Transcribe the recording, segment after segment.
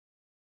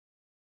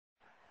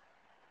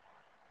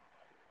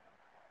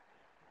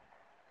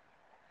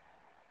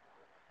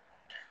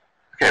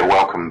Okay,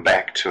 welcome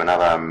back to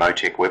another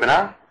Motec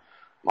webinar.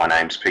 My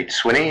name's Pete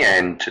Swinney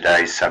and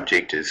today's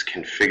subject is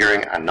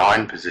configuring a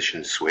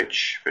 9-position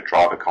switch for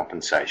driver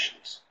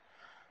compensations.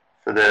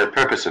 For the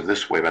purpose of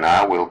this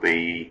webinar, we'll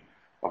be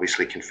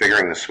obviously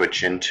configuring the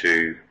switch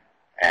into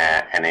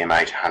an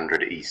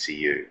M800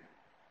 ECU.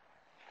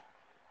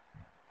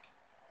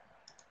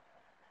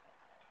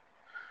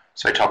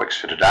 So topics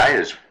for today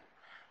is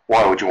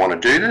why would you want to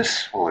do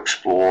this? We'll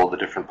explore the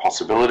different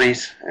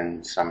possibilities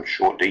in some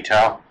short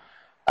detail.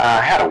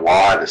 How to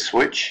wire the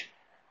switch,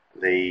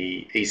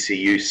 the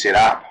ECU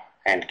setup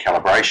and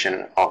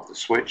calibration of the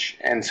switch,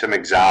 and some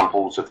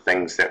examples of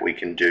things that we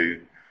can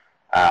do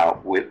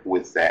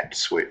with that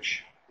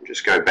switch. I'll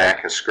just go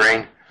back a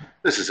screen.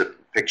 This is a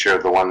picture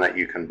of the one that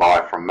you can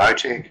buy from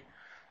Motec.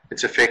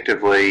 It's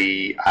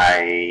effectively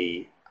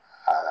a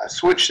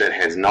switch that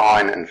has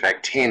 9, in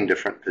fact 10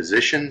 different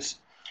positions,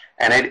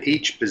 and at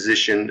each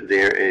position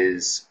there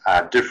is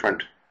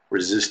different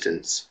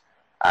resistance.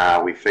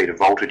 We feed a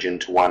voltage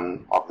into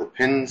one of the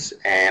pins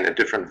and a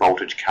different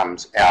voltage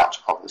comes out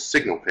of the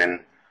signal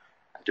pin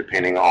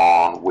depending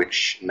on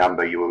which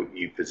number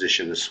you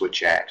position the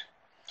switch at.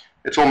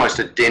 It's almost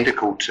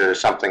identical to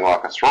something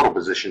like a throttle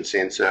position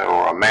sensor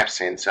or a map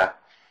sensor,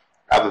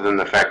 other than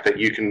the fact that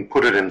you can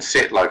put it in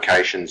set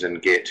locations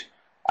and get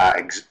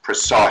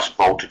precise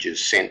voltages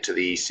sent to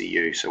the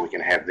ECU, so we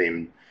can have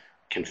them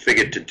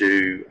configured to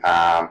do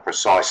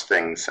precise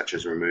things such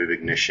as remove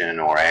ignition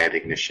or add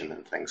ignition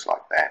and things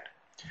like that.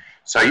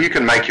 So you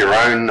can make your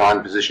own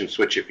 9-position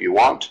switch if you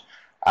want.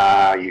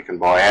 You can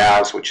buy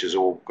ours, which has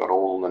got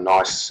all the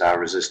nice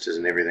resistors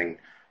and everything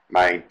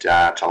made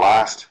to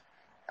last.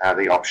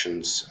 The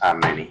options are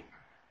many.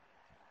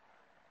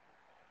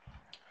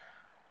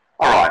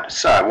 Alright,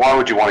 so why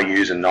would you want to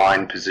use a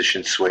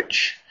 9-position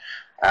switch?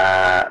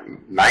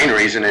 Main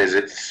reason is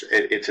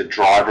it's a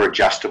driver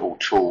adjustable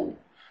tool.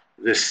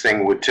 This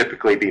thing would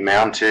typically be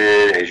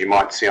mounted, as you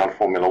might see on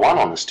Formula 1,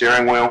 on the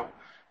steering wheel.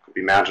 Could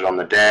be mounted on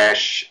the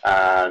dash,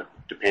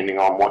 depending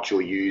on what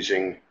you're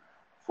using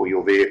for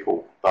your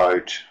vehicle,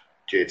 boat,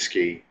 jet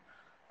ski,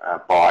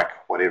 bike,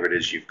 whatever it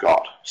is you've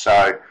got.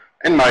 So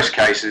in most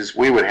cases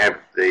we would have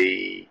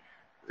the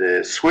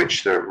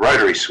switch, the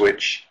rotary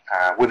switch,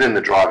 within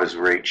the driver's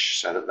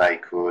reach so that they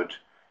could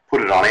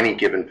put it on any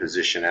given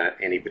position at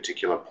any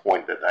particular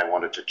point that they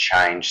wanted to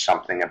change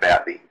something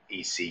about the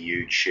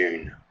ECU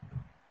tune.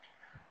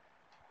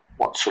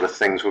 What sort of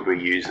things would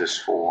we use this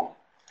for?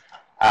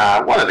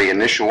 One of the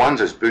initial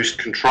ones is boost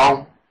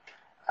control.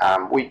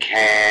 We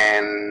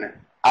can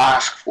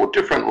ask for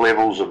different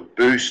levels of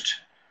boost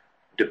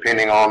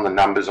depending on the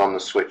numbers on the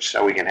switch.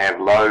 So we can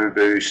have low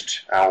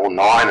boost, or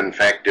 9 in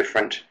fact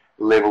different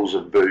levels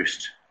of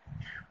boost.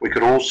 We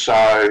could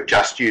also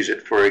just use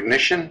it for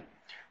ignition.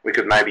 We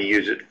could maybe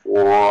use it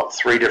for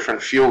 3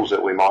 different fuels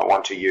that we might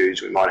want to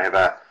use. We might have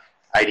a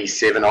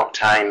 87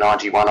 octane,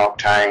 91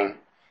 octane,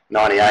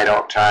 98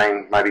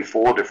 octane, maybe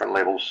 4 different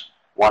levels.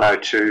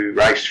 102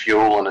 race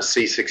fuel and a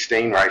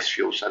C16 race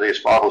fuel. So there's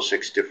 5 or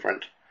 6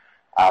 different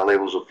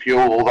levels of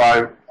fuel,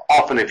 although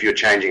often if you're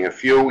changing a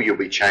fuel you'll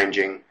be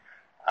changing,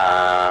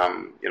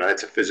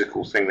 it's a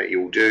physical thing that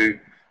you'll do,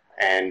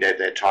 and at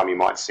that time you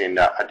might send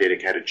a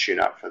dedicated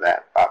tune-up for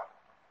that. But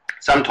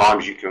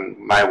sometimes you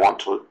may want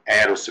to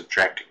add or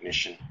subtract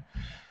ignition.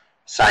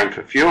 Same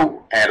for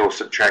fuel, add or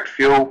subtract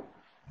fuel.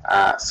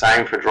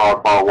 Same for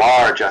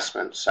drive-by-wire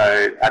adjustment.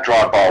 So a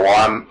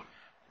drive-by-wire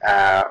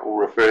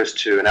refers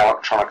to an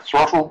electronic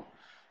throttle.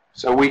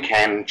 So we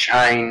can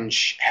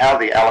change how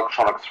the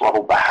electronic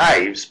throttle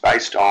behaves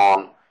based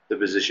on the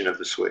position of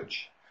the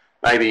switch.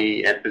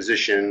 Maybe at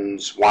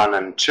positions 1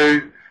 and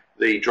 2,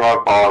 the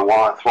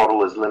drive-by-wire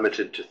throttle is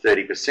limited to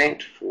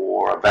 30%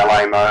 for a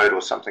valet mode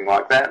or something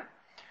like that.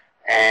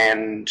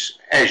 And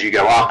as you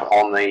go up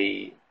on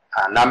the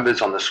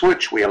numbers on the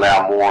switch, we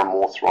allow more and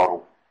more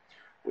throttle.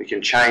 We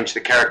can change the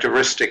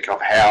characteristic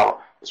of how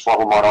the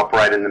throttle might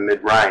operate in the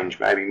mid-range,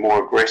 maybe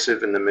more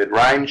aggressive in the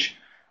mid-range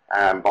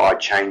by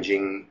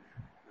changing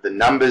the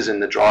numbers in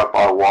the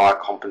drive-by-wire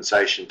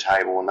compensation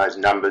table, and those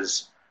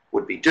numbers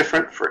would be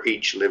different for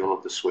each level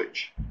of the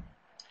switch.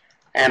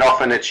 And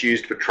often it's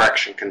used for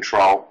traction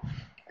control.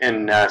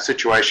 In a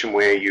situation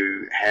where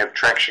you have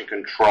traction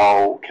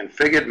control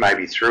configured,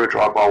 maybe through a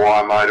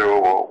drive-by-wire motor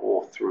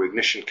or through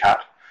ignition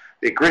cut,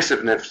 the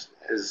aggressiveness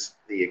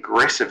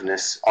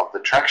of the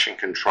traction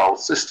control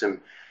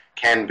system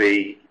can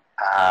be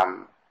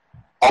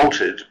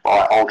altered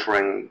by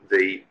altering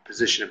the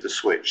position of the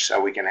switch. So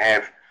we can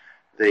have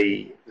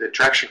the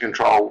traction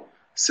control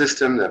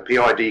system, the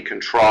PID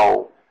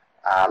control,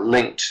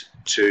 linked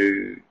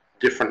to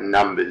different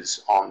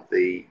numbers on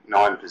the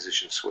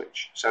 9-position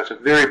switch. So it's a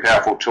very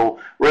powerful tool.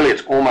 Really,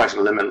 it's almost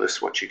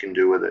limitless what you can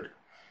do with it.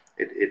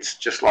 It's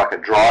just like a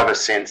driver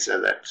sensor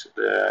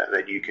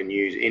that you can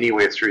use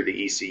anywhere through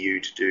the ECU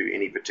to do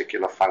any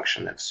particular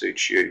function that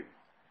suits you.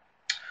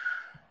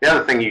 The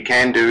other thing you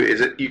can do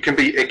is it can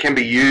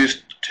be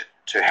used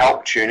to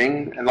help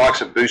tuning. And like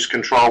of boost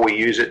control, we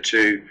use it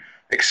to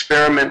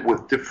experiment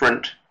with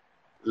different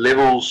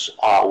levels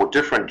or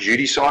different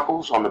duty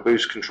cycles on the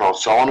boost control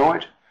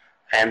solenoid.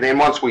 And then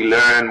once we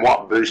learn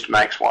what boost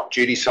makes what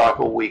duty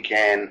cycle, we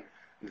can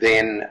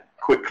then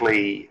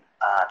quickly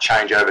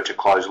change over to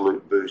closed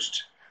loop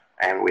boost.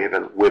 And we have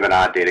a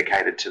webinar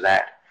dedicated to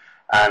that.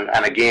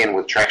 And again,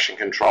 with traction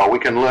control, we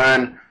can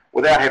learn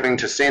without having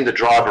to send the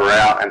driver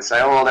out and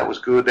say, oh, that was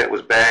good, that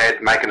was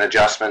bad, make an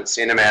adjustment,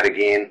 send them out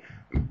again,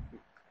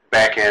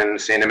 back in,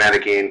 send them out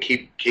again,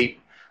 keep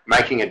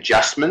making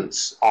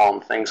adjustments on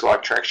things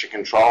like traction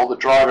control. The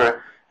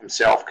driver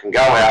himself can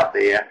go out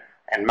there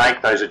and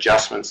make those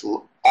adjustments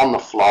on the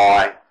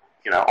fly,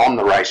 on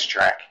the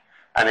racetrack,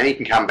 and then he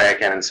can come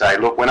back in and say,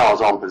 look, when I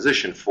was on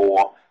position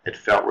 4, it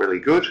felt really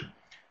good.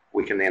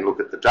 We can then look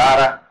at the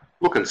data,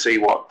 look and see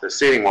what the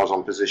setting was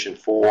on position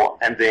 4,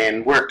 and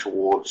then work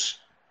towards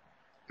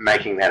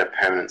making that a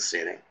permanent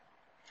setting.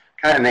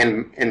 Okay, and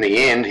then in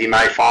the end, he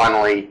may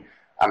finally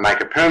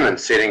make a permanent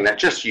setting that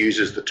just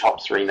uses the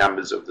top 3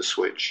 numbers of the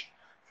switch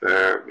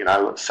for,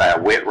 let's say a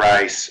wet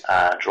race,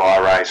 a dry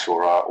race,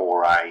 or a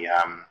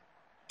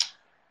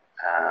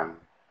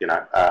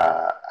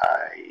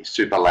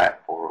super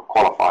lap or a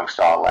qualifying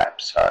style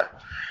lap.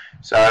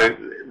 So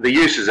the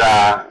uses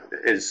are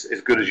as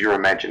good as your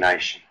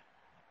imagination.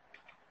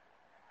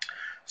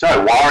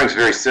 So wiring is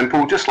very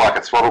simple, just like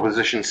a throttle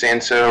position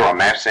sensor or a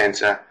map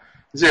sensor.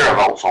 0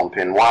 volts on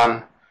pin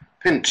 1.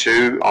 Pin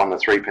 2 on the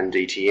 3-pin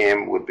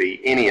DTM would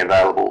be any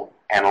available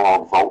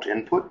analog volt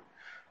input.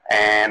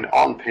 And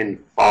on pin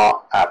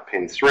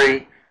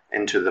 3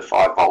 into the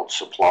 5-volt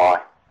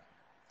supply.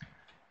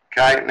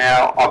 Okay,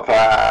 now I've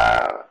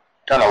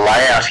done a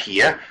layout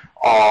here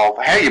of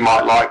how you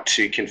might like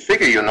to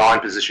configure your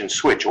 9-position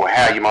switch, or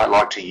how you might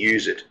like to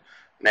use it.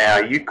 Now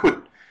you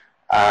could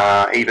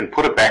even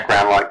put a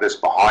background like this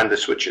behind the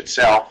switch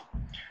itself.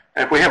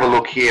 And if we have a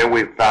look here,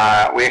 we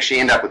actually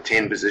end up with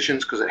 10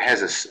 positions because it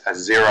has a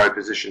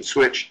 0-position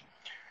switch.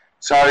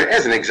 So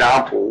as an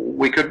example,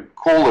 we could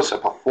call this a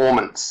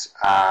performance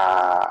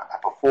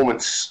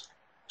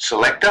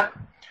selector.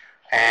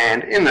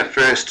 And in the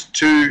first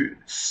 2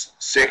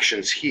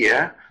 sections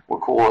here, we'll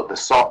call it the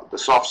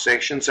soft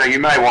section. So you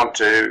may want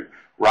to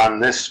run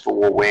this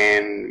for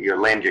when you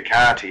lend your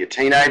car to your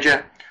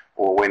teenager,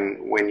 or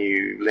when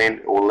you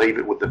lend or leave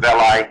it with the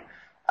valet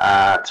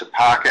to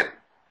park it.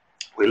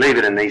 We leave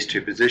it in these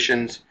 2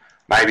 positions.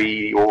 Maybe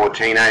your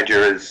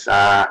teenager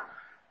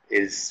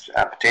is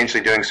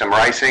potentially doing some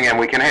racing, and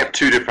we can have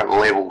 2 different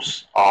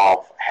levels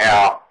of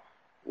how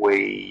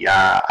we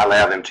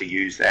allow them to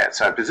use that.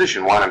 So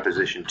position 1 and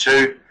position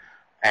 2,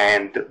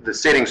 and the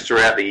settings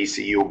throughout the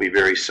ECU will be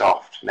very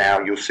soft. Now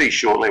you'll see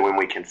shortly when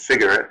we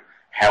configure it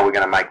how we're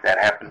going to make that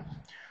happen.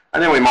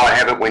 And then we might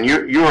have it when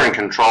you're in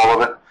control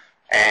of it,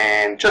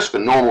 and just for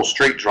normal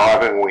street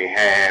driving we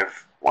have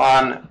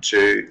 1,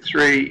 2,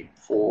 3,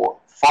 4,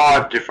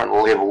 5 different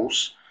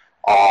levels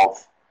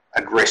of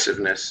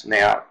aggressiveness.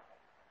 Now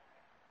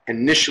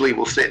initially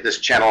we'll set this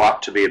channel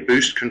up to be a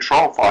boost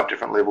control, 5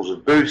 different levels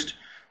of boost,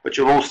 but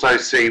you'll also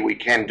see we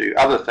can do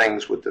other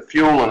things with the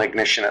fuel and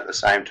ignition at the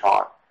same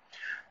time.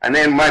 And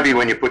then maybe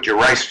when you put your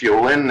race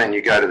fuel in and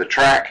you go to the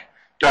track,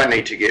 don't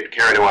need to get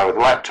carried away with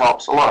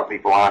laptops. A lot of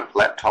people aren't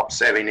laptop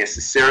savvy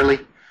necessarily.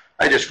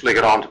 They just flick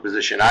it on to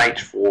position 8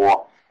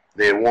 for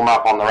their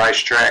warm-up on the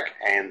racetrack,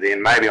 and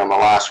then maybe on the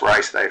last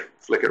race they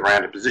flick it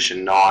around to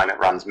position 9. It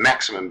runs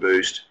maximum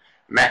boost,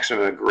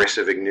 maximum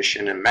aggressive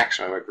ignition, and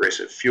maximum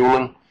aggressive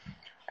fueling,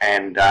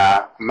 and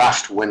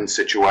must-win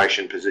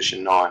situation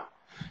position 9.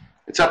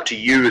 It's up to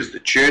you as the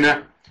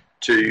tuner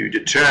to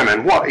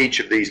determine what each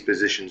of these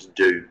positions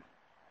do.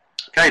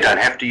 Okay, you don't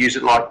have to use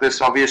it like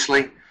this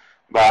obviously,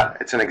 but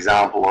it's an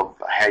example of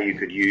how you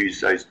could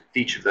use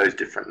each of those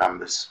different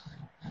numbers.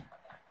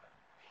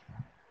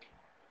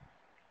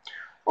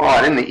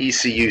 Alright, in the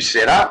ECU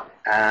setup,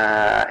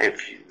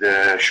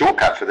 the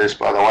shortcut for this,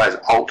 by the way, is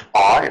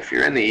Alt-I. If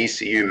you're in the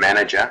ECU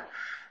manager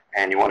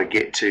and you want to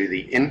get to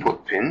the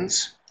input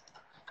pins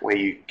where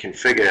you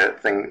configure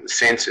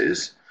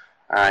sensors,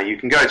 you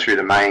can go through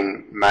the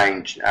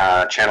main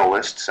channel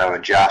list, so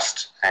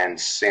adjust and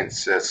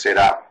sensor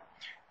setup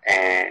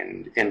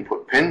and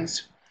input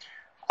pins.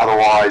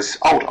 Otherwise,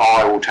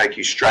 Alt-I will take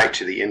you straight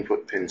to the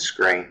input pin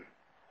screen.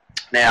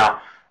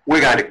 Now,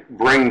 we're going to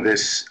bring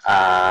this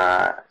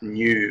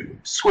new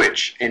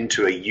switch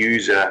into a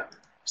user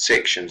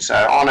section. So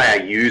on our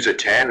user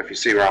tab, if you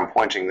see where I'm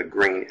pointing the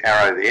green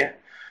arrow there,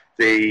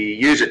 the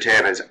user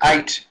tab has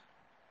 8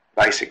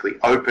 basically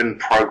open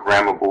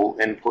programmable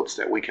inputs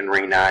that we can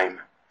rename.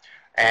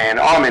 And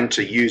I'm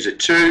into user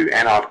 2,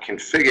 and I've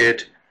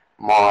configured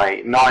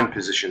my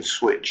 9-position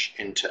switch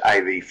into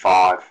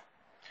AV5.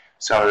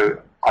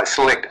 So I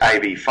select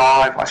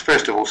AV5. I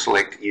first of all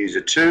select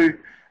user 2,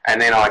 and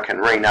then I can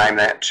rename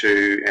that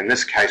to, in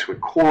this case we're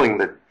calling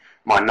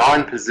my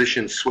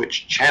 9-position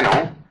switch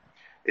channel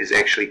is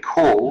actually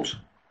called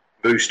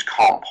Boost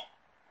Comp,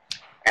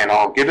 and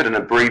I'll give it an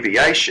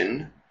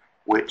abbreviation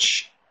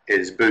which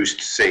is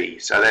Boost C.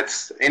 So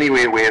that's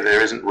anywhere where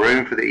there isn't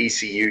room for the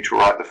ECU to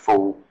write the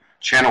full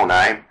channel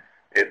name,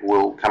 it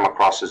will come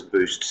across as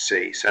Boost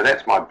C. So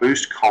that's my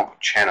Boost Comp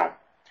channel,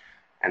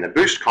 and the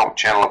Boost Comp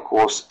channel of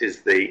course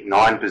is the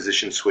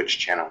 9-position switch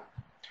channel.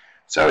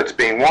 So it's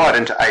being wired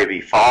into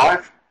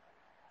AV5,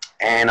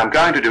 and I'm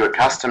going to do a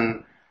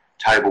custom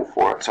table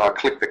for it. So I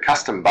click the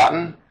custom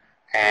button,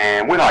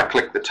 and when I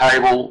click the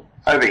table,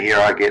 over here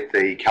I get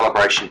the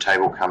calibration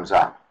table comes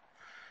up.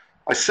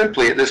 I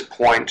simply at this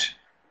point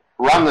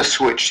run the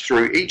switch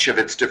through each of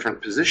its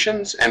different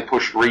positions and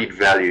push read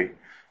value.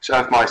 So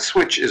if my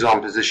switch is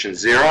on position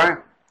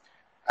 0,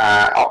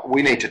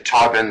 we need to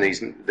type in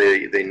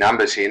the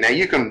numbers here. Now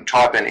you can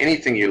type in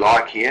anything you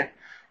like here.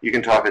 You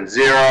can type in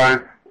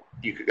 0,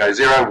 you could go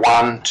 0,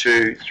 1,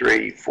 2,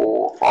 3,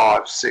 4,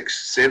 5,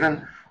 6,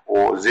 7,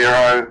 or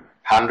 0,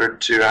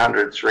 100,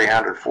 200,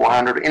 300,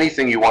 400,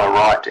 anything you want to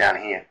write down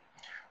here.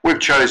 We've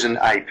chosen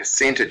a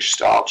percentage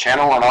style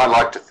channel, and I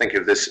like to think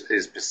of this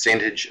as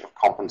percentage of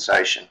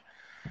compensation.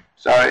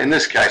 So in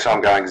this case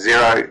I'm going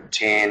 0,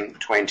 10,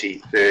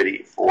 20,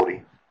 30,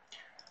 40.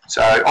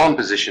 So on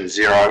position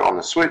 0 on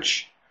the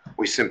switch,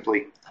 we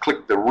simply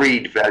click the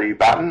read value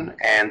button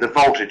and the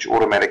voltage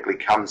automatically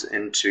comes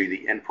into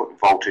the input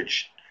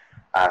voltage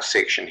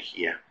section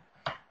here.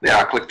 Then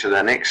I click to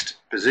the next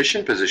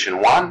position,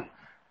 position 1,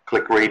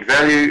 click read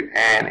value,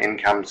 and in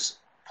comes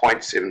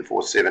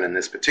 0.747 in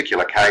this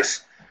particular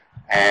case,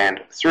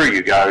 and through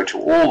you go to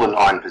all the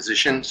 9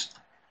 positions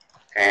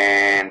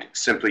and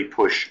simply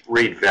push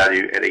read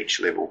value at each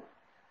level.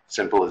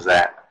 Simple as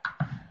that.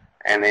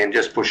 And then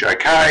just push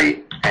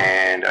OK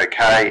and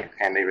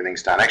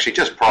everything's done. Actually,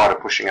 just prior to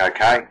pushing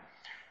OK,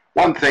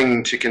 one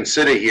thing to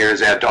consider here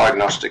is our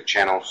diagnostic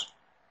channels.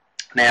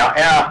 Now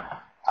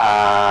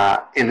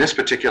in this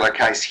particular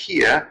case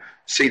here,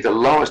 see the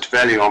lowest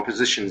value on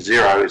position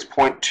 0 is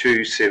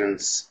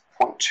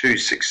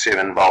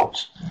 0.267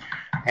 volts,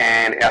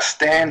 and our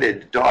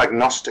standard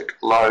diagnostic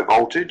low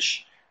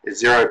voltage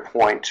is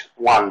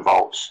 0.1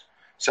 volts.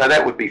 So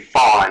that would be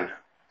fine.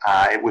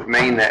 It would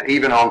mean that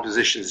even on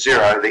position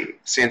 0 the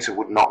sensor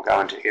would not go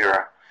into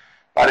error.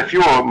 But if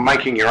you're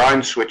making your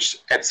own switch,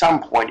 at some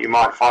point you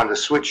might find the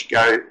switch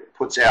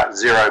puts out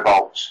 0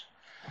 volts.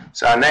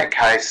 So in that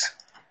case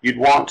you'd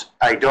want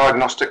a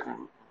diagnostic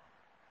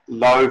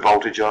low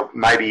voltage of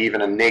maybe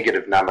even a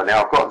negative number.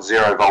 Now I've got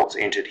 0 volts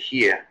entered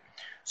here.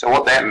 So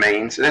what that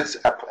means is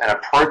an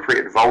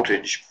appropriate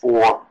voltage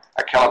for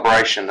a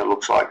calibration that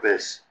looks like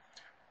this.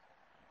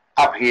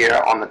 Up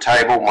here on the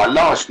table, my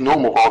lowest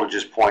normal voltage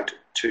is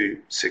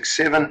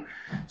 0.267.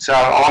 So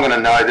I'm going to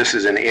know this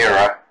is an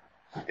error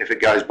if it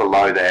goes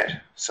below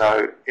that.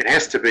 So it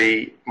has to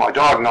be, my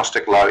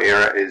diagnostic low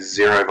error is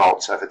 0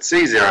 volts. So if it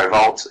sees 0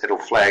 volts, it'll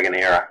flag an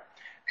error.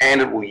 And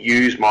it will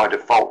use my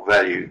default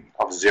value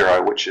of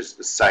 0, which is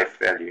the safe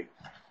value.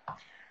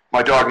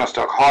 My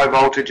diagnostic high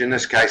voltage in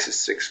this case is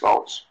 6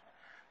 volts.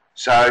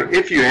 So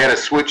if you had a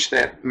switch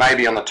that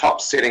maybe on the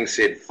top setting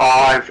said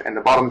 5 and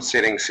the bottom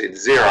setting said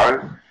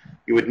 0,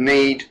 you would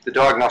need the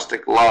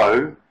diagnostic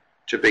low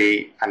to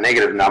be a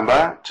negative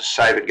number to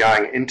save it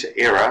going into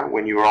error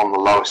when you were on the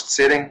lowest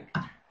setting,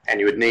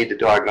 and you would need the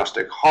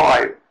diagnostic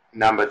high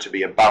number to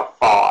be above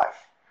 5,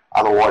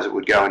 otherwise it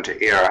would go into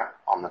error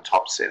on the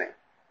top setting.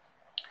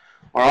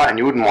 Alright, and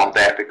you wouldn't want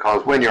that,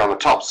 because when you're on the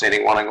top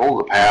setting wanting all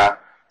the power,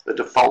 the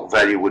default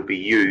value would be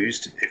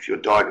used if your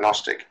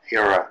diagnostic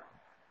error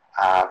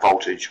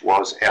voltage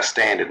was our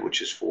standard,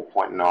 which is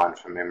 4.9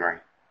 for memory.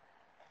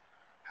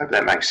 Hope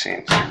that makes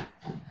sense.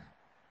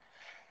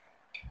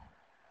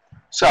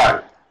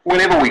 So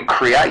whenever we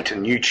create a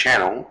new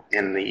channel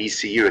in the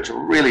ECU, it's a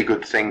really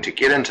good thing to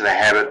get into the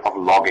habit of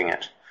logging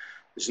it.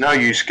 There's no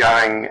use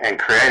going and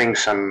creating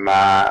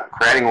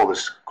all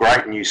this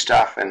great new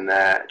stuff in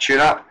the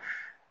tune-up,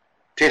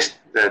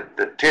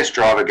 the test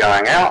driver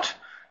going out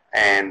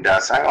and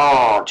saying,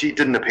 oh gee, it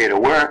didn't appear to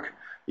work.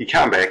 You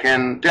come back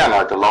in,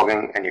 download the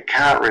logging, and you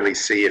can't really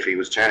see if he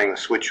was turning the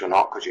switch or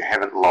not because you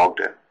haven't logged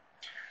it.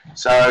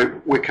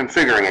 So we're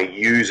configuring a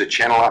user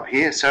channel up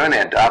here. So in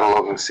our data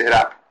logging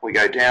setup, we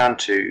go down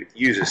to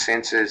user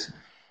sensors,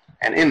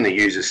 and in the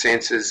user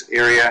sensors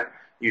area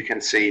you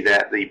can see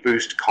that the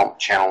boost comp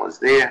channel is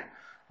there,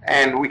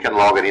 and we can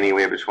log it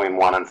anywhere between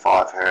 1 and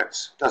 5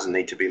 Hertz. It doesn't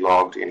need to be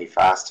logged any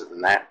faster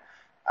than that,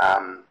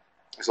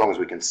 as long as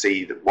we can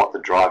see what the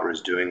driver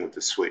is doing with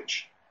the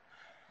switch.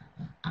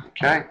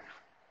 Okay.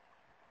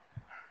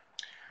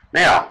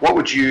 Now, what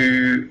would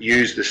you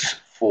use this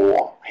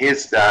for?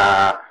 Here's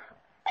the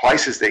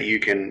places that you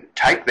can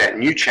take that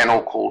new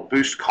channel called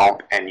Boost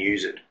Comp and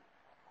use it.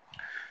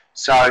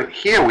 So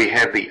here we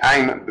have the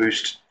AIM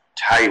Boost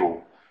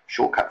table.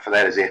 Shortcut for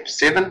that is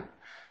F7,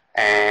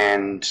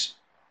 and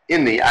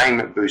in the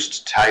AIM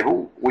Boost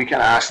table we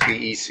can ask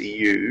the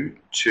ECU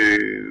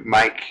to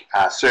make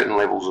certain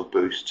levels of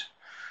boost.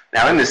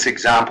 Now in this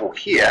example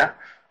here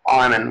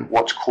I'm in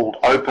what's called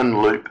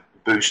open loop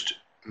boost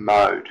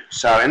mode.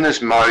 So in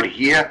this mode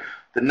here,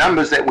 the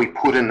numbers that we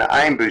put in the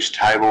AIM Boost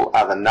table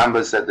are the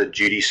numbers that the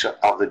duty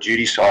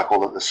cycle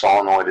that the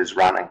solenoid is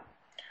running.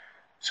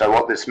 So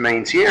what this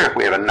means here, if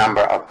we have a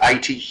number of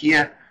 80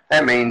 here,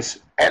 that means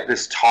at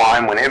this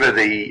time, whenever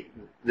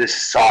this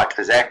site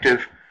is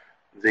active,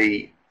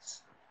 the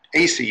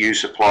ECU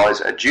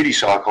supplies a duty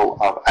cycle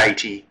of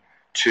 80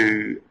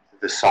 to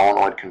the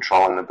solenoid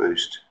controlling the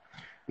boost.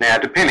 Now,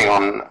 depending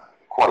on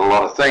quite a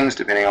lot of things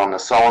depending on the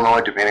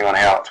solenoid, depending on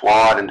how it's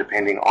wired, and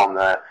depending on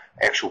the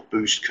actual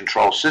boost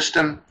control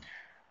system.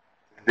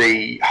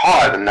 The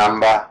higher the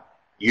number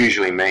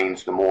usually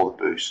means the more the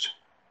boost.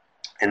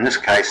 In this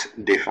case,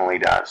 it definitely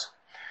does.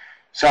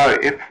 So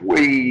if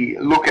we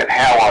look at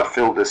how I've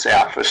filled this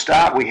out, for a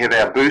start we have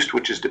our boost,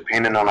 which is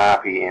dependent on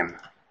RPM.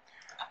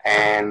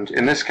 And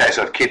in this case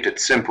I've kept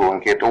it simple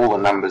and kept all the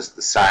numbers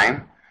the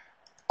same.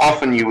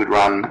 Often you would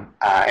run,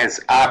 as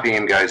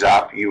RPM goes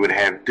up, you would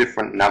have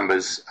different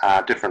numbers,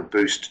 different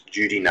boost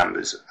duty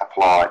numbers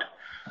applied.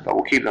 But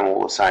we'll keep them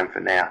all the same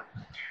for now.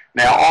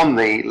 Now on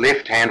the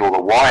left hand, or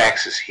the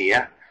y-axis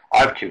here,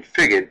 I've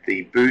configured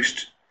the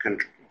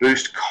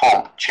boost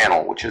comp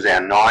channel, which is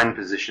our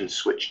 9-position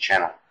switch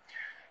channel.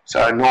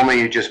 So normally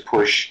you just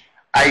push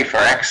A for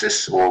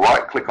axis, or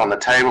right click on the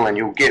table, and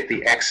you'll get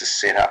the axis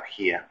set up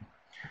here.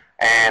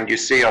 And you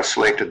see I've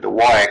selected the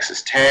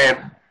y-axis tab,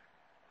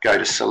 go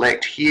to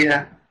select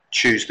here,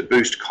 choose the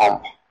boost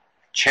comp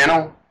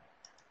channel,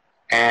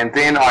 and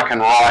then I can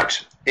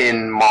write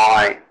in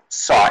my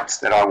sites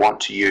that I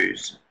want to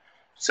use.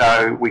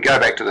 So we go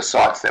back to the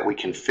sites that we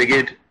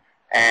configured,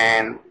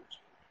 and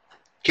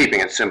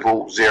keeping it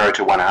simple, 0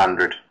 to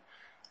 100.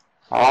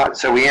 Alright,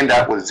 so we end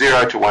up with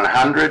 0 to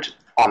 100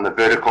 on the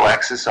vertical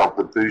axis of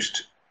the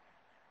boost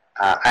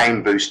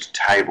aim boost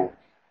table.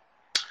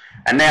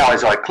 And now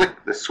as I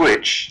click the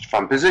switch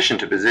from position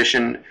to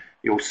position,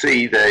 you'll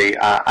see the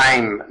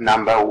aim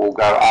number will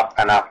go up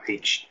and up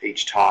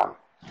each time.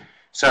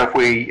 So if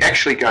we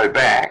actually go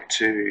back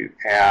to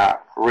our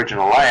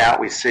original layout,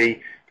 we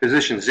see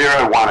position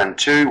 0, 1 and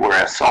 2 were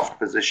our soft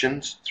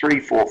positions, 3,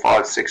 4,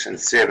 5, 6 and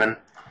 7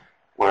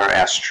 were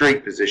our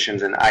street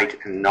positions, and 8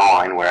 and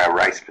 9 were our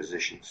race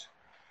positions.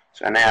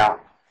 So now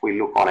if we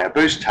look on our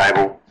boost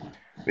table,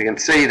 we can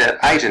see that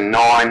 8 and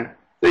 9,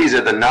 these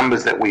are the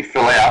numbers that we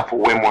fill out for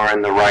when we're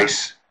in the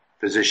race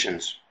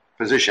positions.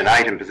 Position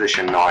 8 and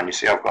position 9, you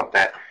see I've got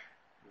that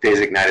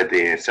designated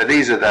there. So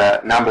these are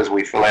the numbers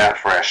we fill out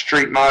for our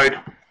street mode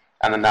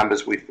and the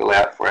numbers we fill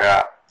out for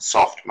our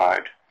soft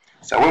mode.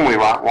 So when we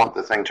want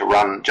the thing to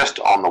run just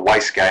on the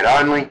wastegate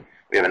only,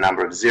 we have a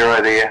number of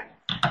 0 there.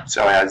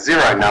 So our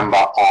 0 number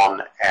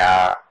on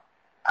our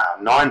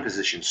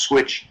 9-position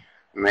switch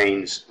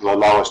means the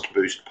lowest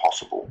boost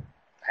possible.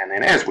 And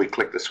then as we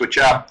click the switch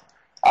up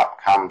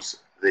comes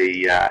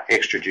the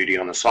extra duty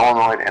on the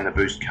solenoid, and the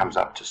boost comes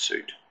up to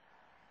suit.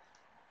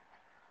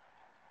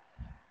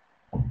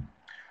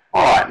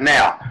 Alright,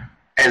 now,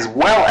 as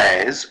well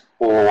as,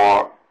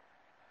 or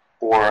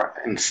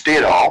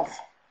instead of,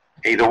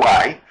 either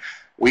way,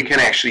 we can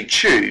actually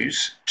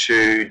choose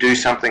to do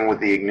something with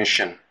the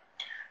ignition.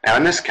 Now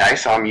in this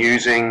case I'm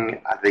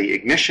using the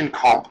ignition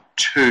comp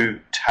 2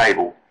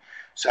 table.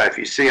 So if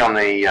you see on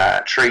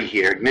the tree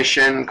here,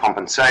 ignition,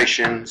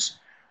 compensations,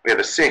 we have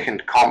a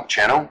second comp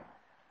channel,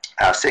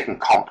 our second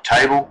comp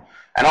table,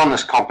 and on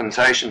this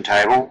compensation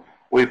table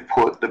we've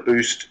put the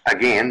boost,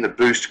 again, the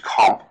boost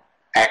comp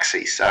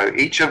axis. So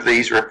each of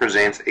these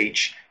represents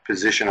each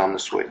position on the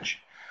switch.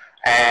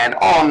 And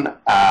on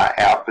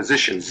our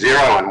position 0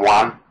 and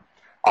 1,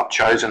 I've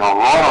chosen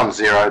right on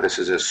 0, this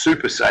is a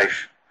super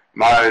safe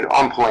mode,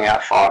 I'm pulling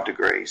out 5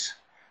 degrees.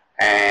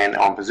 And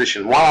on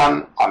position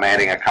 1, I'm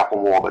adding a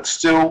couple more, but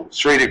still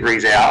 3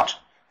 degrees out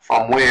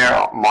from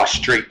where my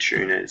street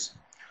tune is.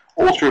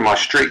 All through my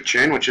street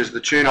tune, which is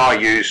the tune I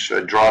use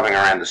for driving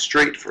around the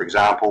street, for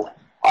example,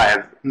 I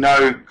have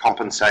no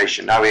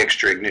compensation, no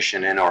extra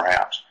ignition in or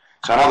out.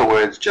 So in other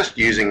words, just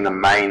using the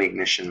main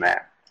ignition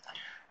map.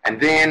 And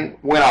then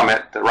when I'm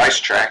at the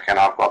racetrack and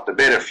I've got the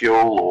better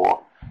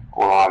fuel,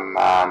 or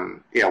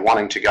I'm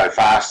wanting to go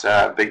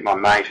faster, beat my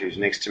mate who's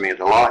next to me at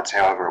the lights,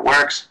 however it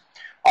works,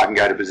 I can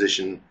go to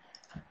position.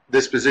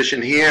 This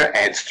position here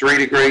adds 3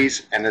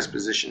 degrees, and this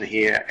position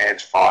here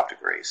adds 5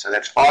 degrees. So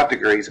that's 5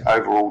 degrees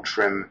overall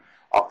trim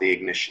of the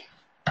ignition.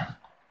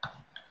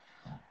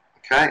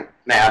 Okay,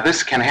 now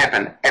this can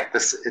happen at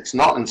this, it's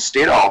not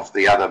instead of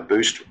the other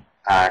boost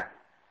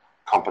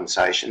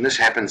compensation, this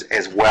happens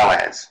as well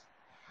as.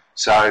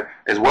 So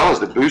as well as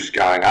the boost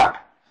going up,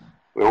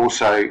 we're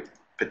also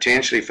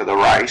potentially for the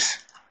race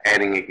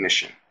adding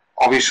ignition.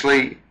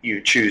 Obviously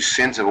you choose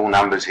sensible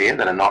numbers here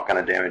that are not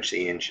going to damage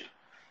the engine.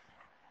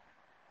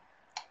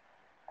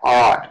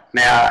 Alright,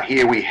 now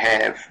here we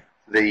have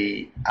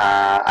the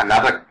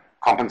another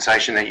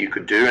compensation that you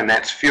could do, and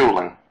that's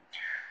fueling.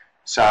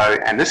 So,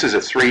 and this is a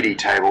 3D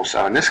table,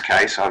 so in this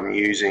case I'm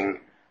using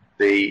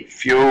the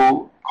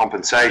fuel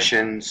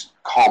compensations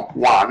comp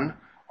 1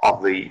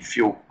 of the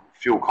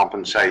fuel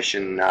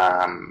compensation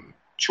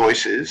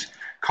choices.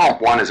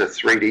 Comp 1 is a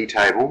 3D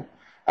table,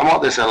 and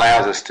what this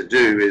allows us to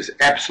do is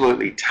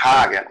absolutely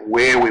target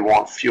where we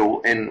want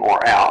fuel in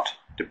or out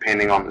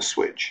depending on the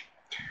switch.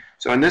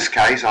 So in this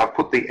case I've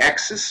put the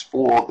axis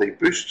for the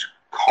boost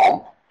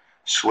comp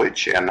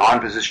switch, our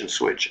 9-position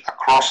switch,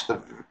 across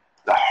the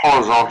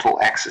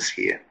horizontal axis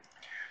here.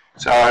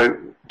 So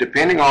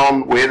depending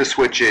on where the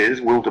switch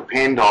is will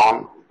depend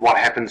on what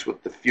happens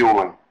with the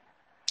fueling.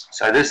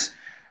 So this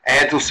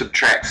adds or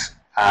subtracts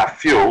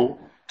fuel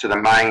to the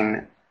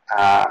main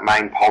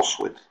pulse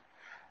width.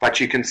 But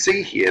you can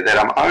see here that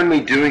I'm only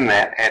doing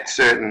that at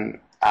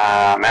certain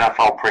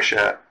manifold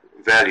pressure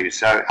values,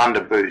 so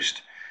under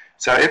boost.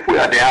 So if we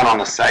are down on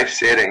the safe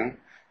setting,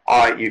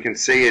 you can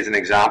see as an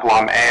example,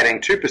 I'm adding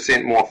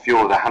 2% more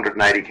fuel at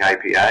 180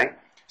 kPa,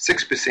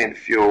 6%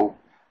 fuel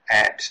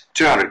at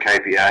 200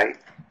 kPa,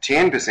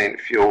 10%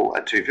 fuel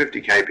at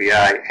 250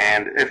 kPa,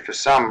 and if for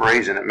some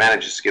reason it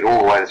manages to get all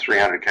the way to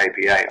 300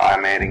 kPa,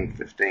 I'm adding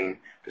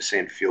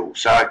 15% fuel.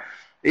 So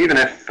even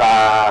if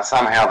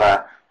somehow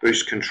the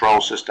boost control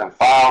system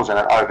fails and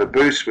it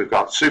overboosts, we've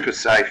got super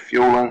safe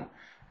fueling,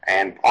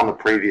 and on the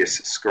previous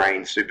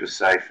screen, super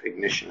safe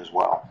ignition as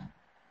well.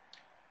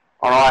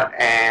 Alright,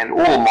 and all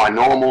of my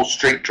normal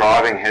street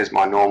driving has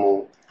my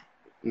normal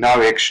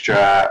no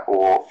extra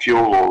or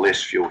fuel or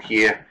less fuel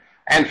here.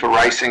 And for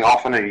racing,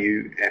 often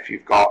if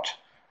you've got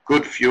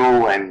good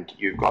fuel and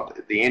you've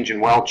got the engine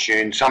well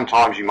tuned,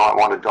 sometimes you might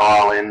want to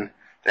dial in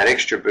that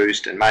extra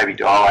boost and maybe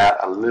dial out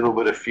a little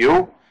bit of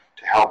fuel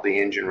to help the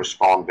engine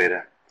respond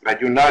better. But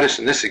you'll notice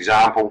in this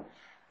example,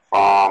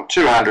 from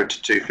 200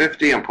 to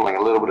 250, I'm pulling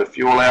a little bit of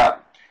fuel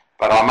out,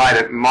 but I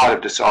might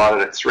have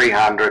decided at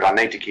 300 I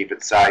need to keep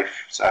it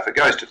safe. So if it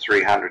goes to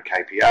 300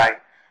 kPa,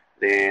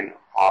 then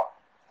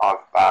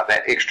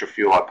that extra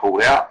fuel I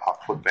pulled out, I'll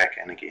put back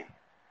in again.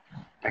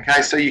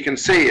 Okay, so you can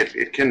see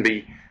it can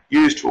be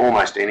used for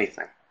almost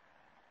anything.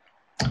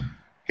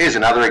 Here's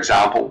another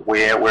example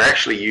where we're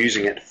actually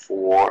using it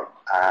for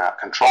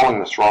controlling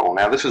the throttle.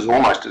 Now this is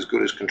almost as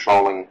good as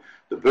controlling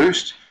the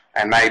boost,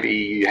 and maybe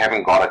you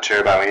haven't got a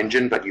turbo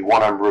engine, but you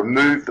want to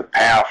remove the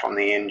power from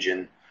the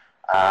engine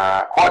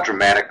quite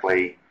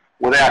dramatically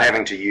without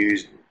having to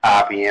use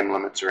RPM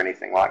limits or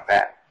anything like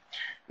that.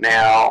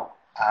 Now,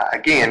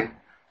 again,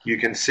 you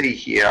can see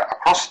here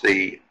across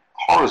the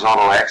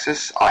horizontal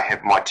axis, I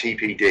have my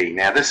TPD.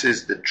 Now, this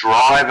is the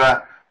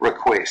driver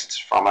requests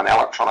from an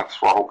electronic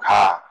throttle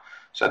car.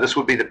 So this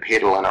would be the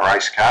pedal in a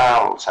race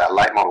car, or say a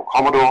late model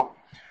Commodore.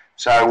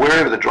 So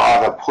wherever the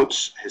driver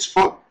puts his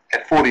foot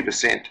at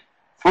 40%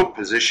 foot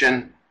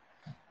position,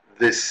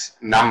 this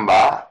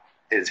number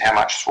is how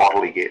much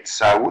throttle he gets.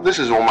 So this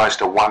is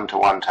almost a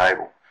one-to-one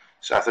table.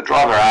 So if the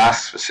driver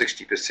asks for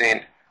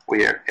 60%,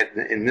 we are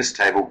in this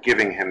table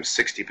giving him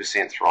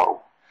 60%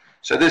 throttle.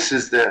 So this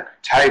is the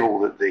table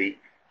that the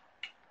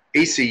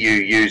ECU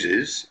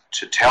uses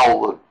to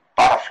tell the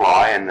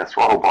butterfly and the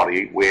throttle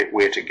body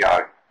where to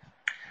go.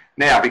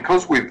 Now,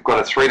 because we've got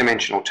a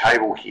three-dimensional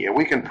table here,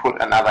 we can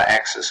put another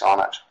axis on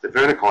it. The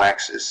vertical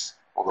axis,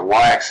 or the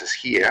y-axis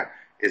here,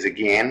 is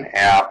again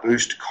our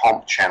boost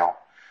comp channel,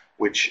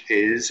 which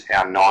is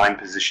our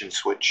 9-position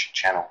switch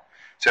channel.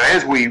 So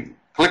as we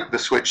click the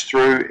switch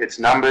through its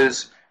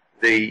numbers,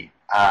 the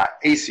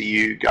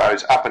ECU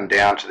goes up and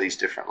down to these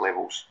different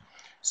levels.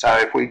 So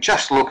if we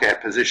just look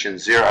at position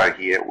 0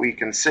 here, we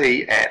can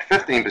see at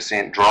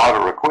 15%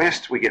 driver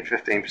request, we get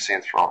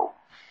 15% throttle.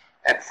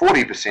 At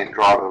 40%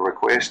 driver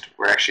request,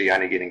 we're actually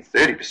only getting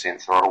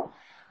 30% throttle.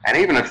 And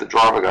even if the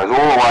driver goes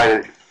all the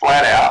way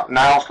flat out,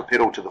 nails the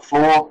pedal to the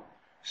floor,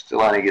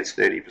 still only gets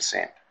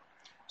 30%.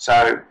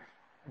 So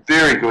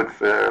very good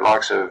for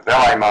likes of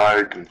valet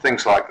mode and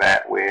things like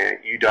that,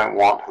 where you don't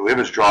want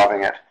whoever's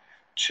driving it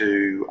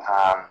to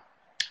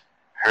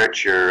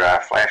hurt your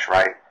flash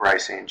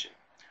race engine,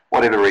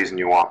 whatever reason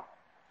you want.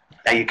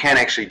 Now you can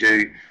actually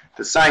do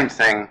the same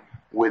thing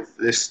with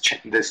this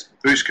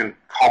boost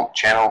comp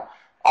channel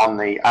on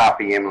the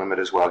RPM limit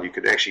as well. You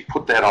could actually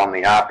put that on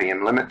the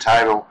RPM limit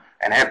table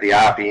and have the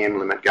RPM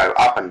limit go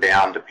up and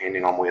down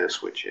depending on where the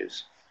switch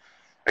is.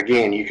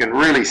 Again, you can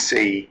really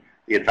see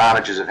the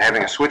advantages of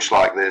having a switch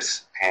like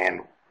this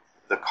and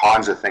the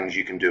kinds of things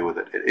you can do with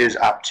it. It is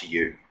up to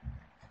you.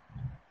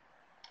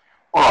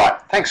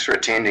 Alright, thanks for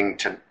attending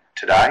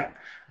today.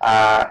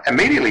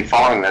 Immediately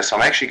following this,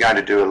 I'm actually going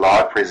to do a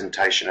live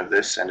presentation of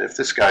this, and if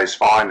this goes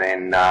fine,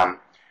 then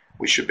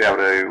we should be able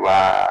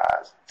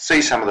to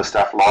see some of the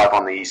stuff live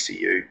on the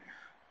ECU.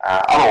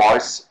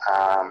 Otherwise,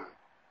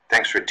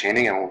 thanks for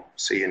attending, and we'll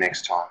see you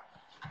next time.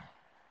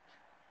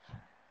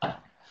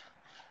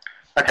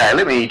 Okay,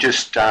 let me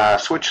just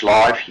switch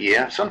live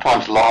here.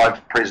 Sometimes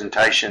live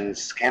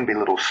presentations can be a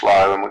little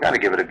slow, and we're going to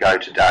give it a go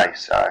today.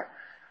 So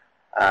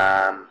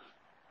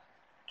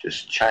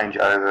just change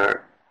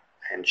over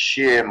and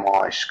share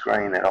my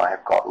screen that I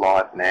have got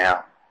live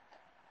now.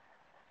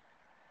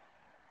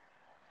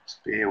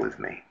 Just bear with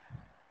me.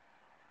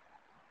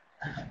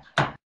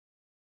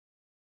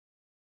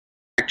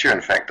 Picture,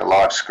 in fact, a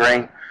live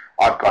screen.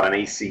 I've got an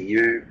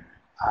ECU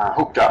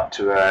hooked up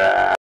to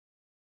a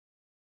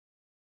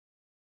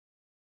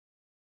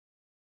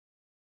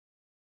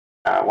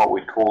what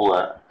we'd call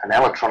an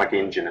electronic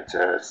engine. It's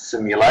a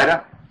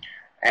simulator,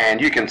 and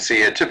you can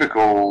see a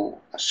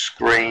typical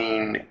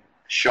screen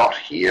shot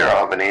here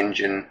of an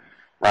engine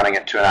running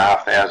at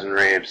 2,500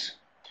 revs.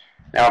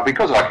 Now,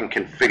 because I can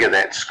configure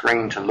that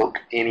screen to look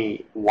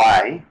any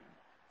way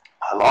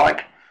I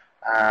like,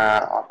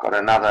 I've got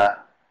another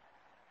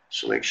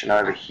selection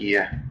over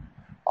here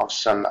of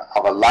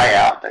a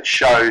layout that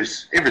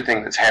shows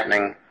everything that's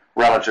happening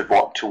relative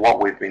to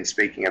what we've been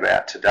speaking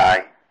about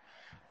today.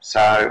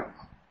 So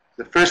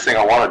the first thing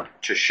I wanted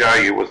to show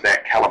you was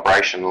that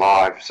calibration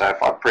live. So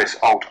if I press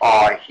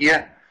Alt-I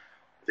here,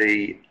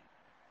 the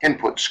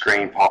input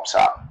screen pops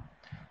up.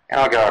 And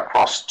I go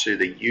across to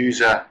the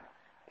user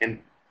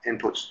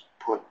input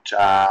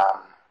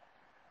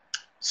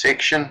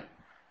section,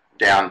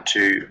 down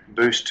to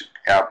boost,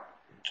 our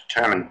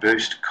determined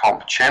boost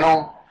comp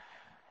channel,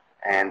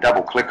 and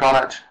double click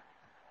on it.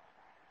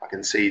 I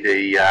can see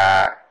the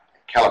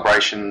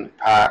calibration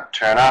part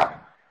turn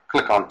up.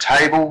 Click on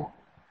table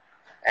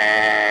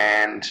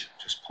and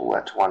just pull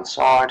that to one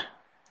side.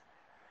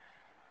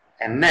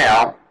 And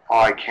now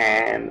I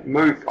can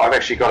move. I've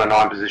actually got a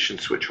 9 position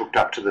switch hooked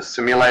up to the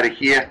simulator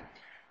here,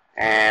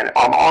 and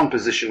I'm on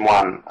position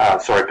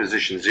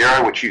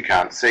 0, which you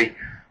can't see,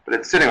 but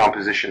it's sitting on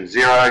position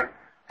 0,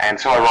 and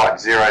so I write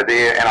 0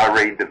 there and I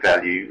read the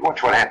value.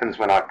 Watch what happens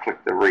when I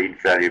click the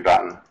read value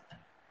button.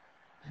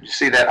 You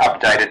see that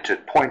updated to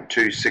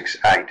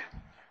 0.268.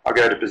 I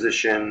go to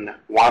position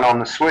 1 on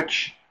the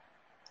switch,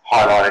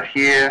 highlight it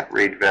here,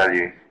 read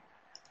value.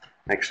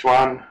 Next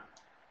one,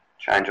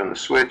 change on the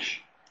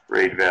switch,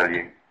 read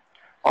value.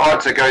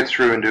 Alright, so go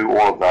through and do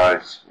all of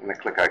those. I'm going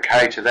to click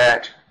OK to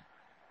that,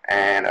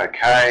 and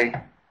OK,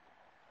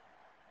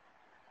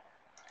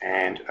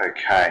 and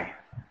OK.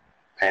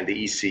 And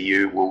the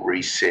ECU will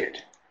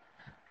reset.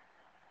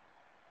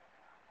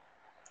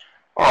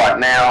 Alright,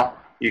 now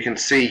you can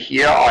see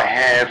here I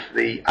have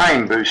the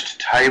aim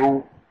boost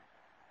table,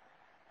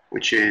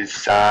 which is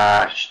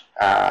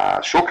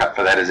shortcut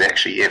for that is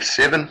actually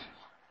F7.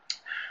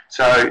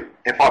 So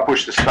if I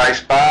push the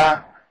space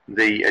bar,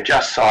 the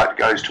adjust site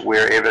goes to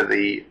wherever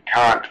the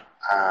current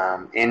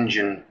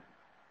engine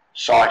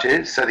site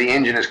is. So the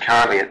engine is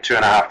currently at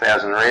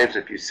 2,500 revs,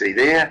 if you see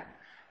there.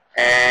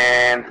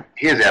 And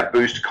here's our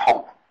boost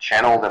comp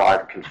channel that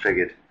I've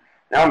configured.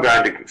 Now I'm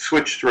going to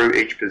switch through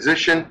each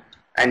position,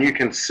 and you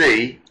can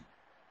see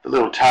the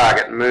little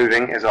target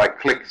moving as I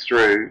click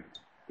through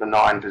the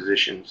 9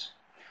 positions.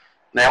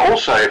 Now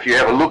also, if you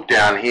have a look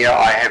down here,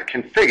 I have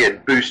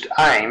configured boost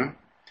aim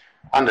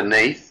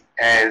underneath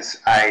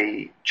as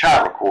a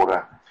chart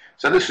recorder.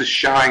 So this is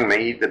showing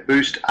me the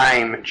boost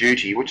aim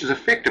duty, which is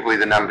effectively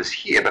the numbers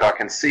here, but I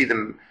can see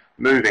them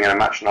moving in a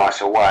much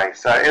nicer way.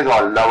 So as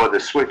I lower the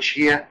switch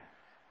here,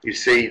 you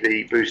see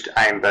the boost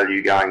aim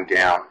value going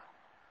down.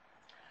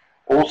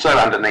 Also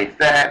underneath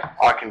that,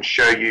 I can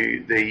show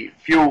you the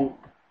fuel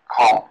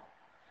comp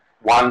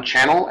 1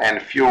 channel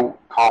and fuel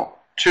comp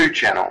 2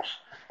 channels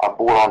I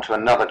brought onto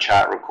another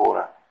chart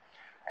recorder.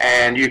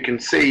 And you can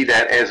see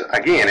that as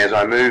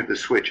I move the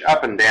switch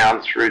up and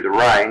down through the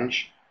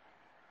range,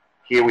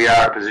 here we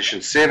are at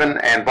position 7,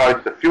 and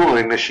both the fuel and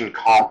ignition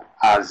comp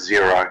are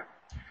 0.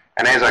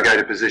 And as I go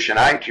to position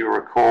 8, you'll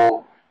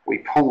recall we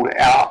pulled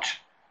out,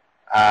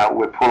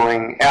 we're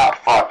pulling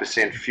out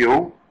 5%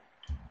 fuel.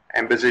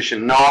 And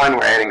position 9,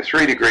 we're adding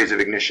 3 degrees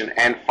of ignition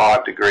and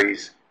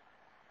 5%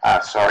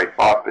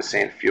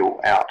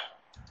 fuel out.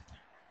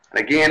 And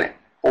again,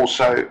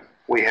 also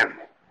we have,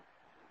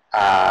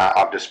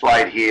 I've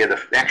displayed here the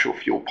actual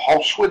fuel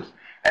pulse width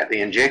at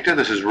the injector.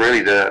 This is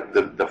really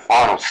the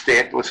final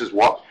step. This is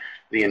what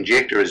the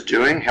injector is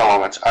doing, how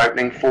long it's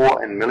opening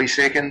for in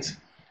milliseconds,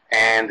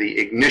 and the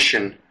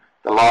ignition,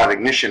 the live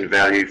ignition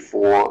value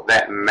for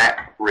that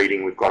map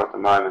reading we've got at the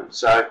moment.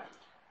 So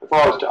if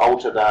I was to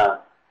alter the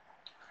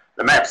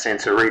map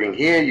sensor reading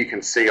here, you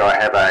can see I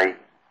have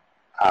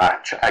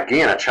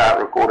again a chart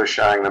recorder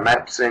showing the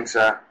map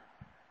sensor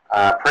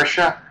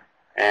pressure,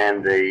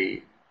 and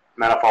the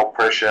manifold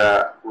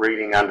pressure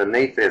reading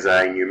underneath there's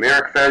a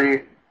numeric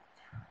value,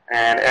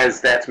 and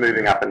as that's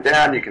moving up and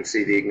down, you can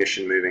see the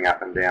ignition moving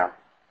up and down.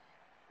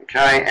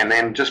 Okay, and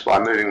then just by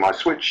moving my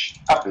switch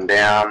up and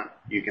down,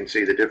 you can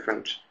see the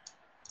different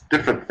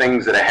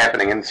things that are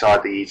happening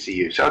inside the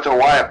ECU. So it's a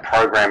way of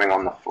programming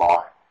on the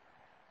fly.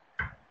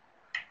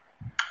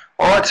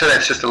 Alright, so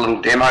that's just a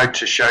little demo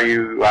to show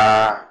you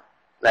that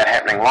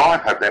happening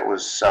live. Hope that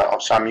was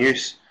of some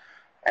use,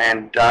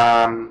 and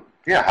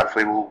yeah,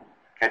 hopefully we'll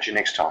catch you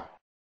next time.